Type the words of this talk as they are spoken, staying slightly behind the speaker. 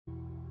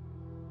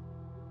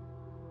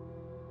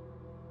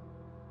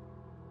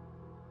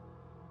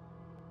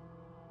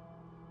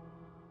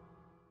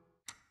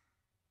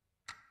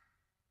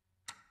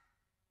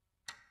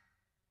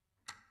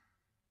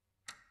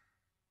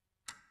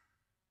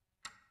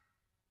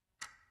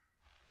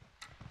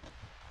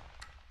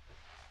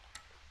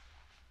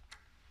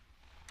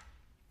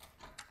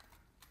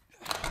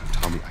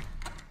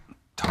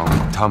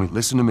Tommy,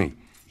 listen to me.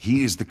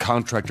 He is the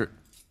contractor.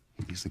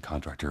 He's the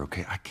contractor,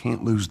 okay? I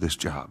can't lose this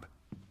job.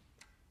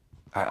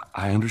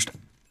 I understand.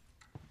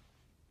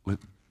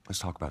 Let's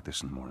talk about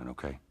this in the morning,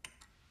 okay?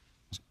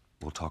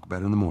 We'll talk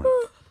about it in the morning.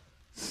 All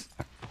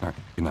right,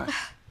 good night.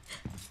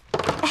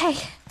 Hey.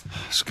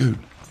 Scoot.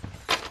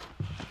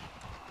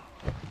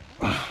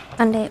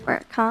 Monday at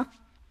work, huh?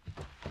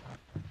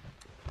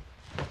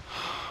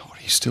 What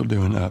are you still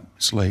doing up?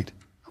 It's late.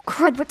 Oh,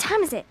 crud, what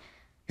time is it?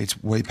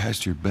 It's way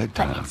past your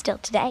bedtime. But it's still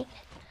today.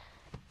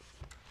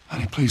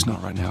 Honey, please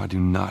not right now. I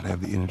do not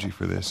have the energy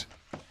for this.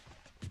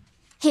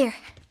 Here.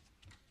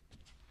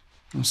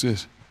 What's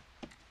this?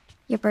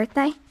 Your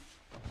birthday?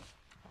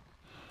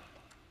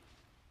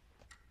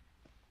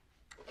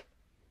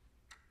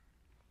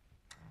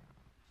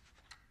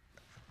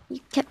 You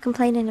kept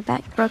complaining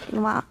about your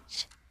broken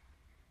watch.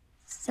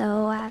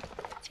 So I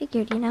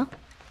figured, you know.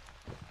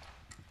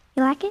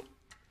 You like it?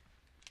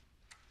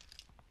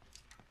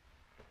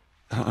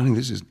 Honey,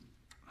 it's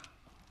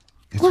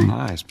What?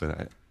 nice,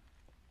 but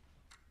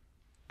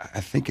I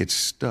think it's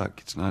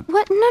stuck. It's not...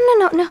 What?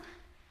 No.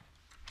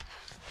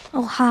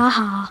 Oh, ha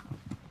ha.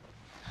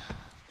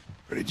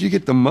 Where did you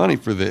get the money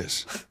for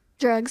this?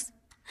 Drugs.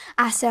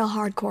 I sell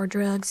hardcore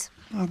drugs.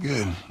 Oh,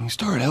 good. You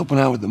started helping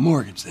out with the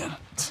mortgage then.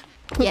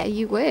 Yeah,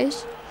 you wish.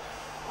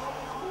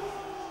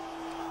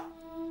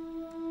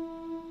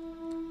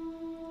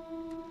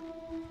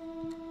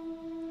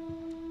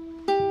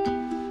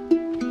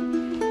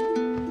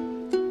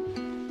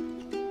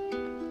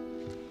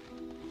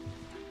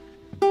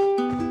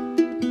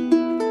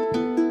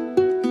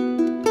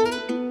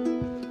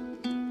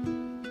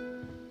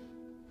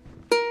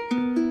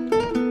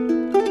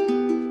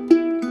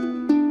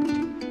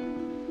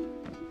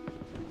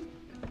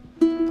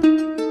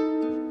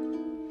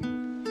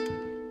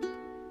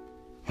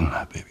 Good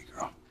night, baby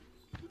girl.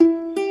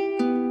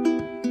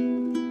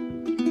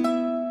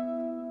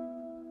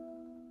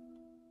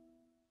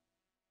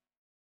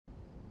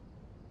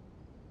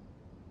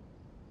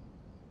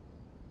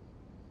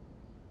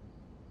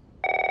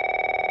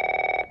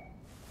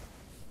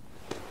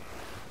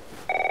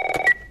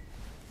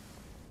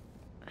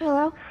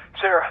 Hello?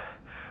 Sarah,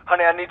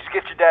 honey, I need to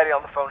get your daddy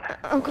on the phone.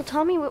 Uncle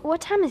Tommy,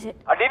 what time is it?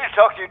 I need to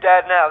talk to your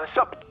dad now. There's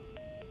something...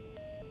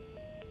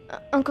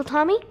 Uncle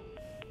Tommy?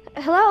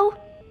 Hello?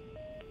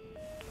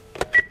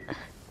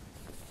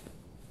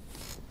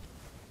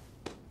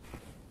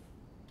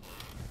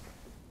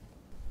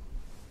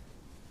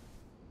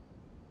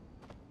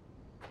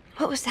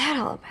 What was that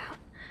all about?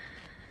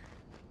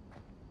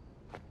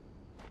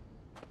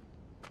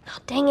 Oh,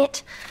 dang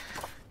it.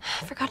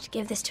 I forgot to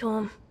give this to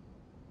him.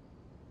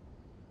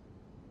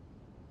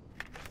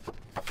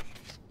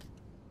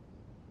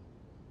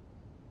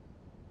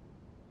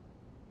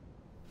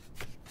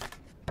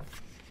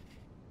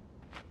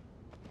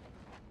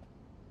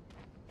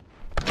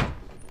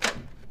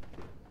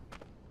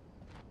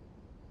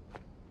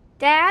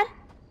 Dad?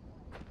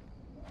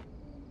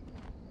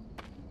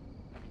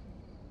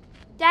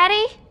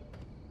 Daddy?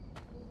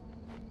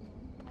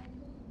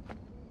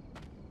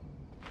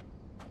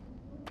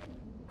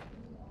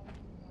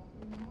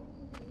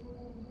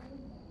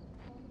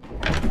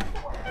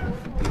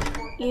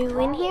 You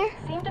in here?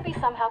 Seem to be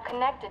somehow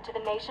connected to the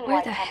nationwide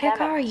Where the pandemic.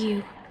 heck are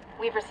you?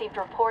 We've received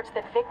reports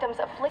that victims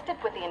afflicted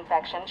with the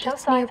infection show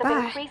That's signs nearby.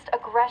 of increased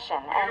aggression,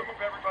 and Move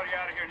everybody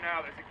out of here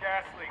now. There's a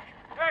gas leak.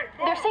 Hey,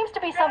 move! there seems to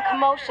be some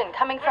commotion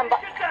coming from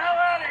Get the hell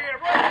out of here,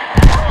 right?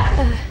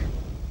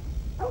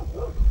 What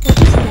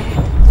is that?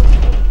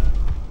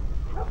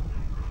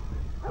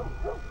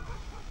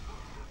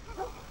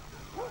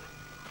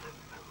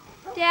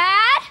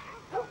 Dad?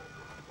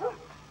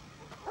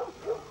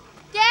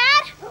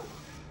 Dad?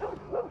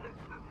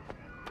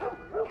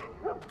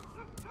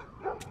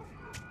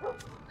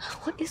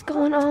 What is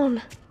going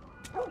on?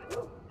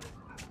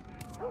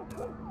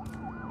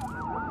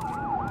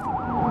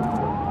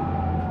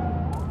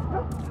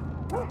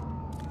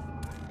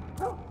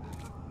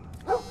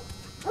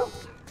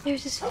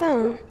 There's his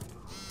phone.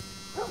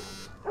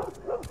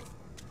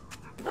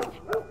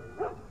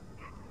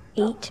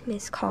 8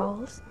 missed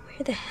calls.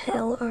 Where the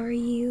hell are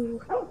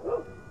you?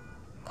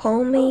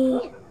 Call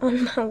me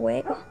on my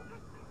way.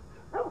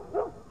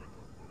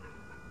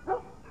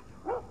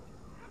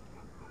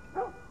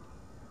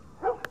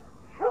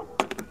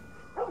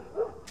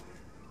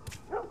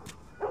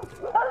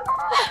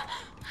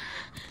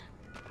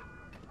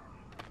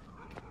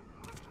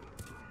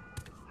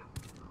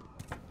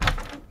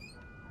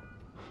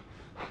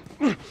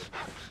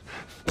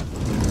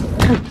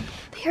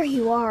 There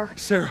you are.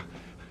 Sarah,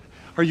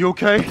 are you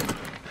okay?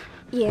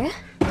 Yeah?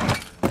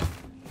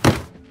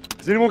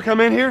 Does anyone come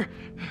in here?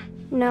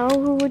 No,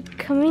 who would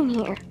come in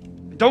here?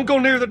 Don't go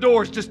near the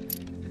doors. Just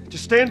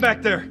stand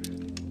back there.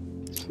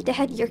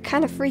 Dad, you're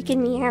kind of freaking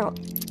me out.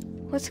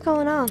 What's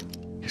going on?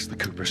 It's the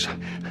Coopers.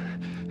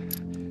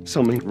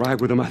 Something ain't right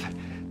with them. I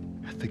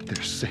think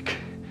they're sick.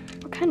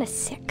 What kind of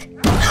sick?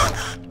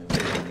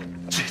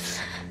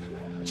 Jeez.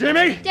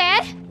 Jimmy!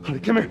 Dad? Honey,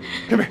 come here.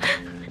 Come here.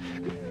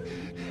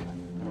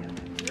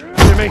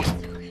 Jimmy!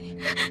 Jimmy,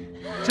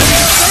 stay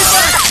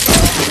back!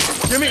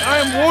 Jimmy, I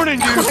am warning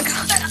you!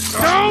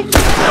 Oh my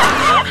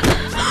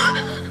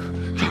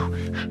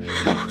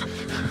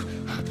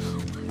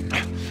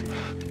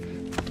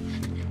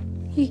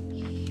God.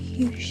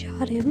 You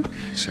shot him.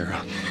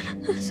 Sarah.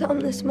 I saw him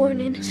this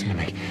morning. Listen to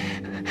me.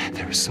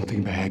 There is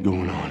something bad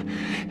going on.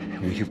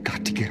 We have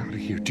got to get out of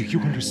here. Do you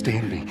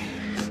understand me?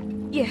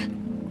 Yeah.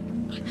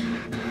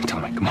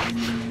 Tommy, come on.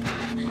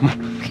 Come on.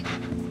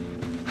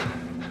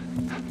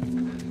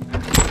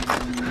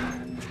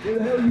 Where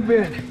the hell you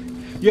been?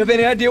 You have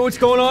any idea what's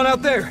going on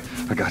out there?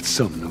 I got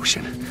some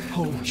notion.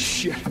 Holy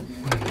shit.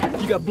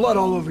 You got blood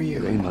all over you.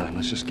 It ain't mine.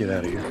 Let's just get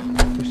out of here.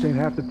 You're saying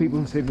half the people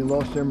in the city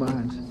lost their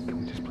minds. Can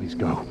we just please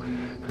go?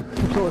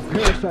 Some sort of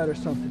parasite or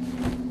something.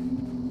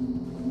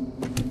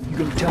 You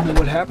gonna tell me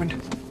what happened?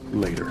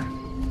 Later.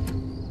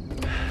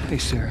 Hey,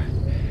 Sarah.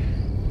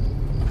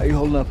 How you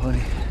holding up,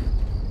 honey?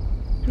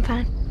 I'm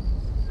fine.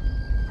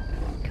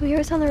 Can we hear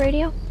us on the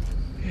radio?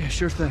 Yeah,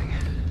 sure thing.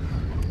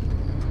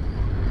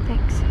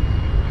 Thanks.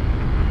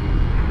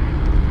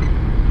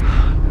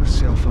 No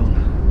cell phone.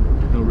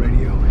 No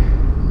radio.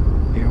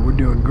 Yeah, we're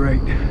doing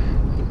great. A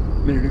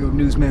minute ago,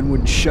 newsman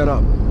wouldn't shut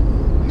up.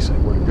 He said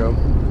where to go?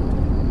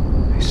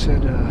 They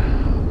said,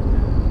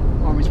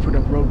 Army's put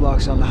up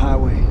roadblocks on the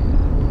highway.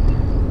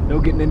 No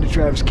getting into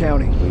Travis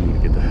County. We need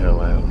to get the hell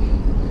out.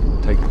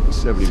 Take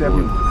 71.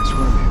 71, that's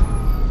where I'm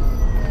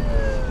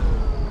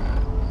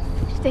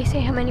Did they say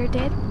how many are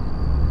dead? at.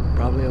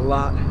 Probably a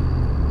lot.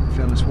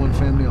 Found this one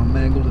family all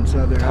mangled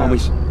inside their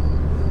Tommy's. house.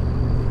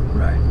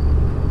 Right.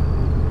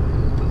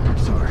 I'm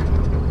sorry.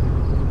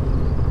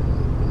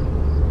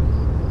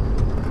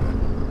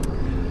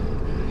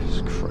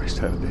 Jesus Christ,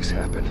 how did this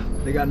happen?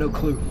 They got no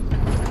clue.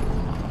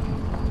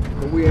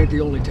 But we ain't the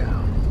only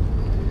town.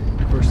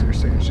 First they were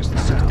saying it's just the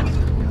South.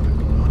 Now they're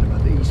going on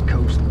about the East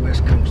Coast, the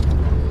West Coast.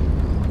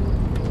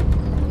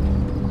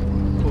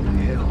 Holy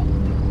hell.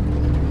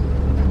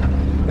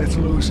 That's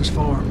Lewis's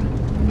farm.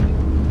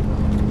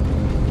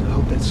 I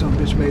hope that son of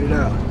a bitch made it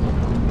out.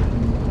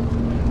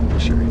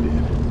 Sure he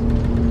did.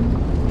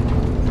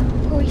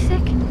 Were we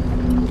sick?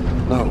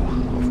 No,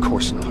 of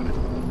course not.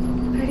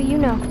 How do you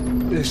know?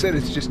 They said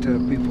it's just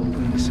people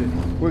in the city.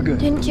 We're good.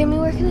 Didn't Jimmy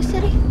work in the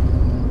city?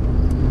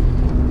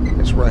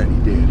 That's right, he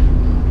did.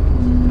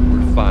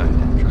 We're fine,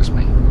 trust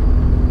me.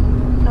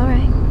 All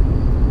right.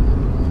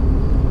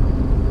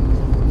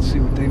 Let's see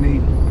what they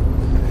need.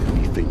 What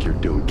do you think you're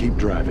doing? Keep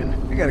driving.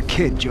 I got a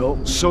kid, Joel.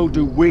 So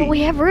do we. But we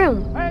have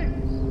room.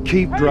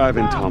 Keep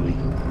driving, Tommy.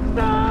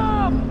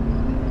 Stop!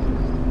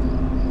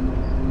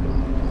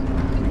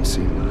 You ain't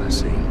seen what I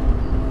see.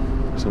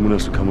 Someone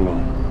else will come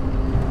along.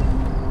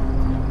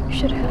 You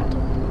should have helped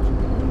him.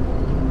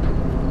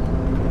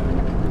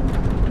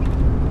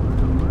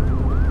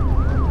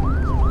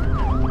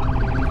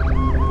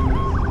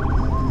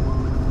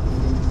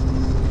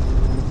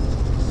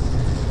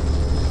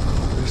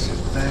 This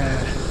is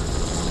bad.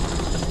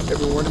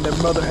 Everyone and their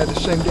mother had the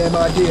same damn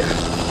idea.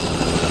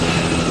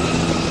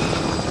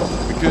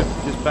 We could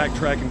just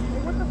backtracking.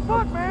 What the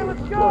fuck, man?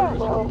 Let's go!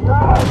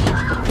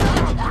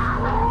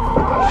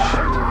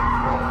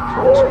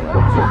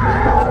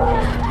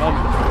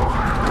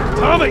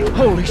 Tommy!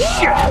 Holy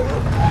shit!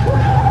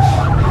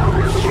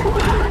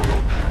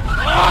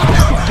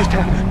 What just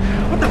happened?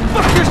 What the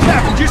fuck just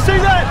happened? Did you see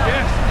that?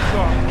 Yes,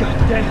 sorry. God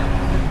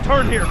damn.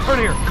 Turn here, turn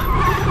here.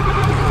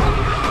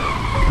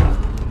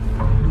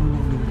 No.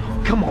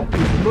 Come on,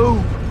 people,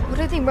 move. What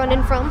are they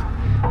running from?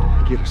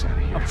 Get us out of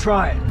here. I'm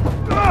trying.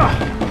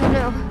 Oh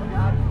no.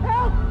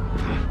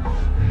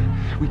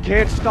 We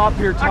can't stop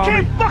here, Tommy. I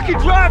can't fucking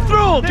drive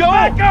through them, Joe!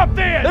 Back up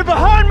then! They're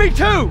behind me,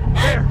 too!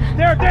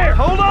 There!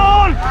 Hold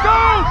on!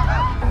 Go!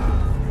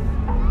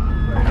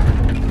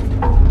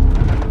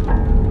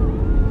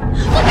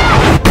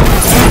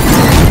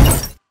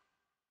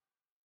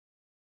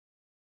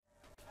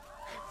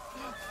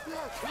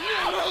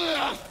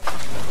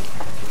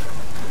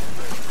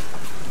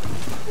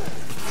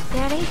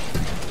 Daddy?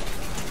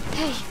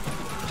 Hey.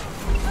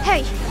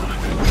 Hey!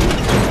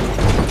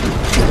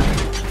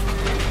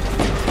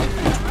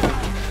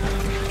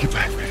 Get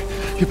back, man.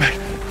 Get back.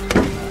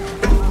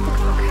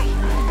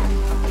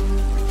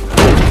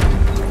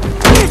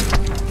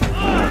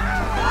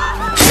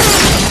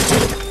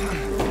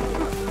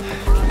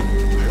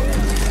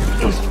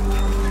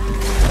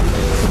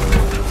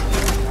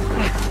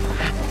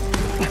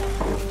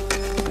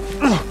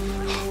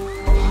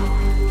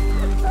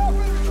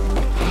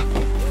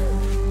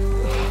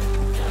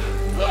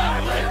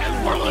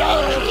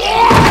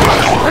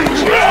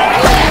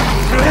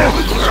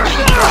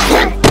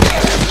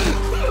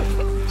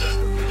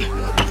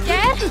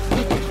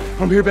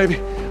 I'm here, baby.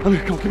 I'm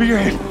here. Come on, give me your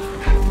hand.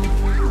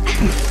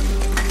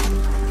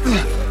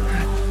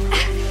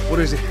 What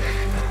is it?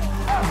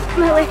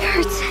 My leg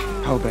hurts.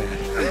 How bad?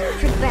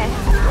 Pretty bad.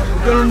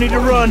 We're gonna need to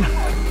run.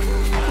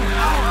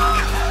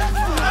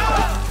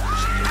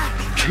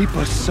 Keep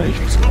us safe.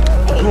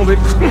 Come on,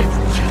 baby.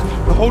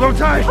 Hold on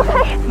tight.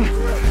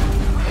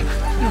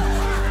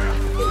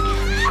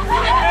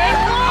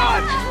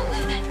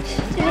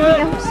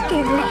 Daddy, I'm scared.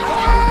 Keep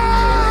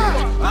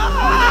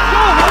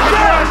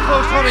your eyes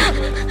closed, honey.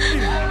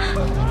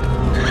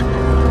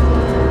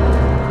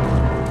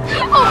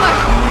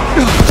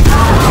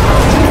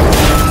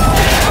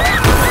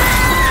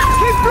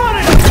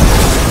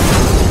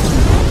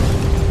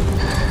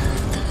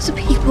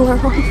 people are on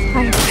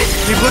fire.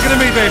 Keep looking at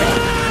me, baby.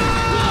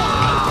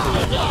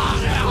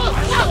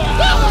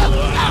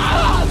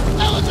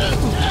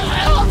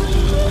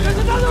 There's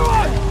another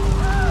one!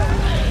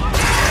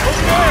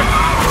 Over there!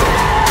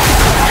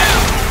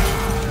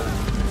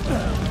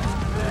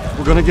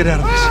 We're gonna get out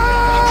of this.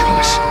 I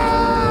promise.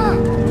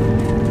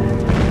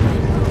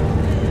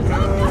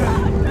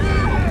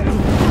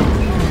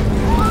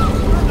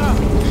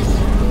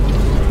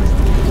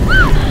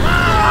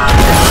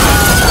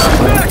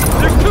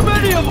 There's too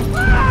many of them!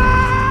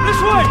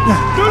 This way!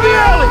 Through the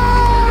alley!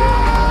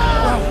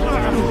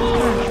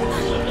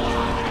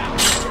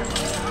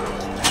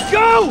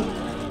 Go!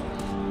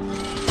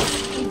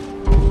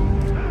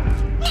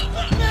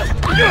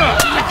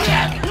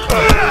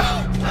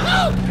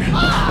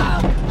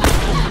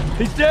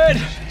 He's dead!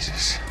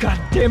 Jesus. God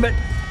damn it!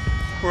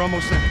 We're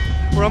almost there.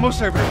 We're almost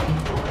there, baby.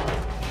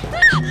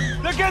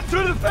 They're getting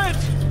through the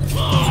fence!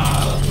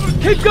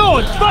 Keep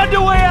going! Find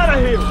your way out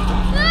of here!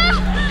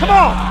 Come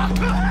on!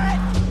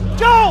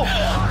 Go!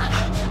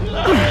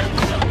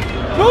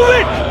 Move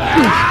it!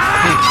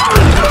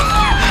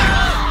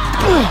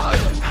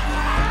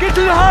 Get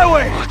to the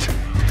highway! What?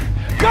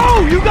 Go!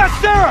 You got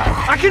Sarah!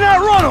 I can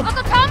outrun them!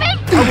 Uncle Tommy?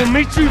 I will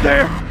meet you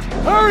there!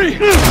 Hurry!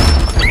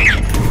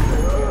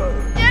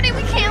 Daddy,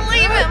 we can't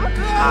leave him.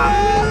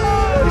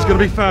 He's gonna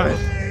be fine.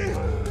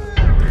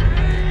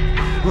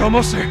 We're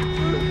almost there.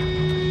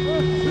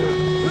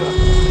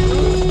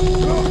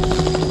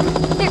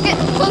 They're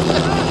getting closer.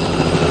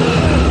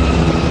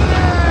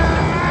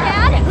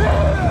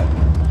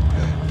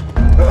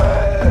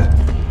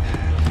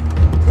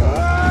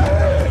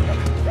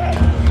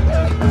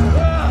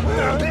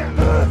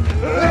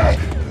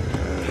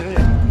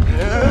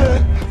 Dad?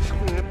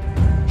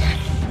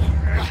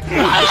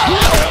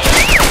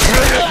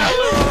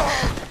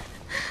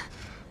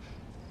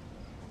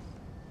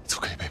 It's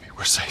okay, baby.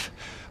 We're safe.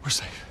 We're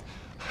safe.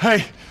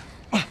 Hey,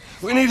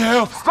 we need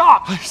help.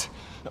 Stop! Please.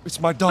 It's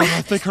my daughter.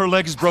 I think her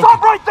leg is broken.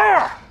 Stop right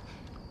there!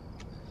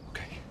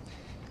 Okay.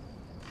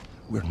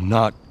 We're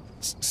not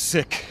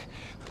sick.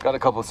 Got a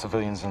couple of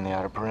civilians on the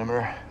outer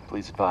perimeter.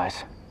 Please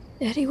advise.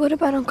 Daddy, what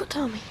about Uncle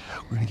Tommy?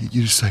 We're gonna get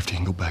you to safety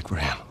and go back where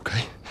I am,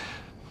 okay?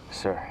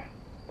 Sir,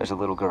 there's a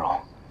little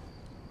girl.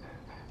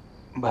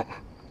 But...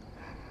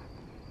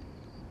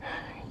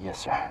 Yes,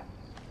 sir.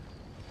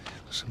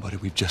 Somebody,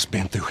 we've just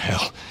been through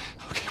hell.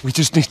 Okay, we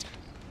just need...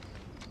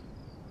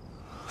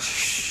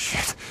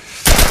 Shit.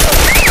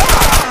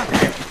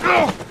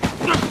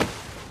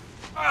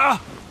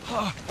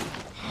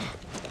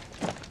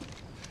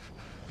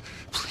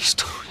 Please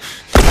don't.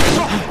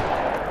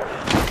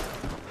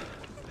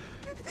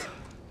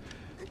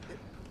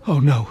 Oh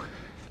no.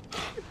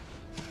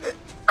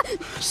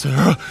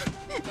 Sarah.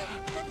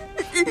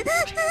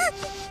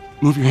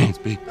 Move your hands,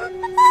 baby.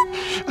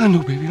 I know,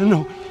 baby, I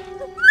know.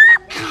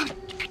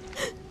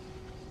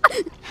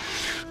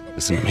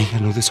 Listen to me, I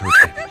know this hurts,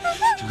 baby.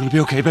 You're gonna be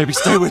okay, baby.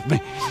 Stay with me.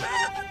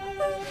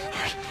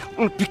 Alright, I'm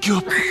gonna pick you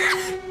up.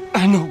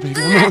 I know,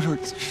 baby, I know it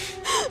hurts.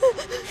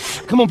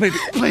 Come on, baby,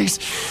 please.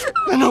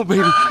 I know,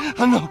 baby,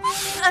 I know.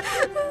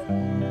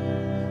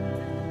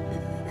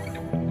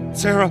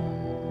 Sarah.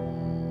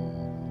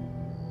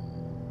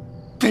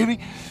 Baby.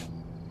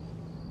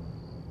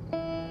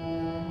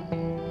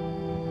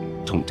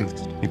 Don't do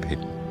this to me,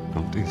 baby.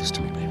 Don't do this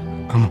to me, baby.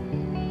 Come on.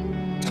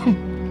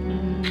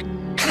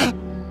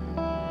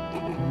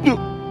 No.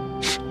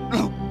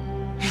 No.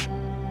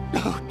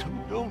 No,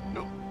 no,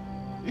 no.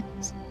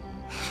 Please.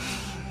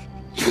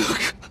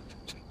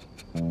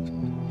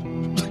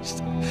 Please.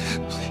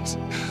 Please.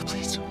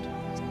 Please don't do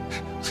this.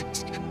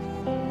 Please.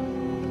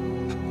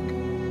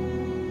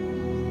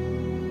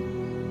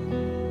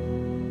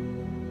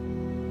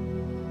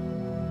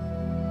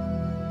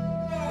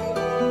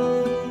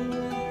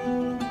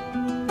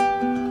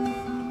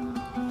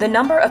 The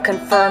number of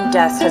confirmed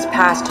deaths has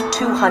passed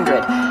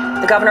 200.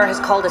 The governor has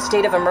called a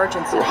state of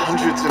emergency. There were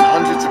hundreds and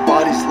hundreds of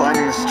bodies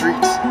lining the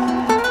streets.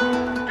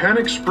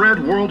 Panic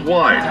spread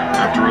worldwide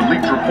after a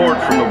leaked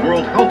report from the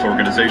World Health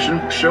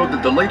Organization showed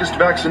that the latest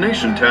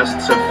vaccination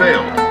tests have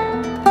failed.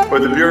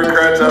 With the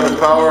bureaucrats out of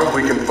power,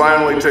 we can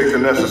finally take the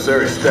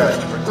necessary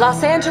steps.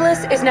 Los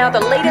Angeles is now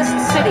the latest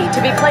city to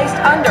be placed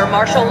under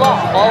martial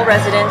law. All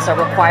residents are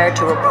required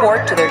to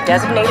report to their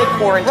designated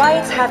quarantine.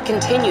 Riots have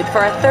continued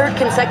for a third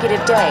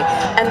consecutive day,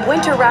 and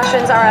winter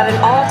rations are at an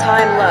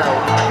all-time low.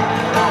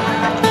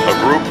 A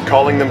group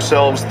calling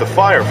themselves the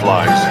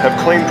Fireflies have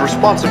claimed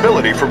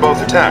responsibility for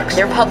both attacks.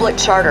 Their public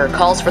charter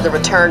calls for the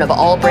return of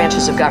all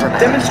branches of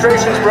government.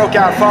 Demonstrations broke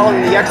out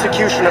following the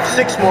execution of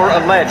 6 more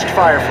alleged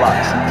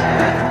Fireflies.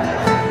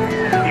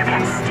 You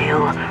can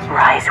still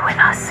rise with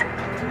us.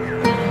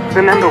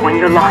 Remember, when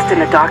you're lost in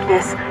the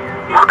darkness,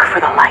 look for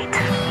the light.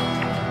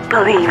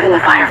 Believe in the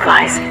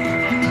Fireflies.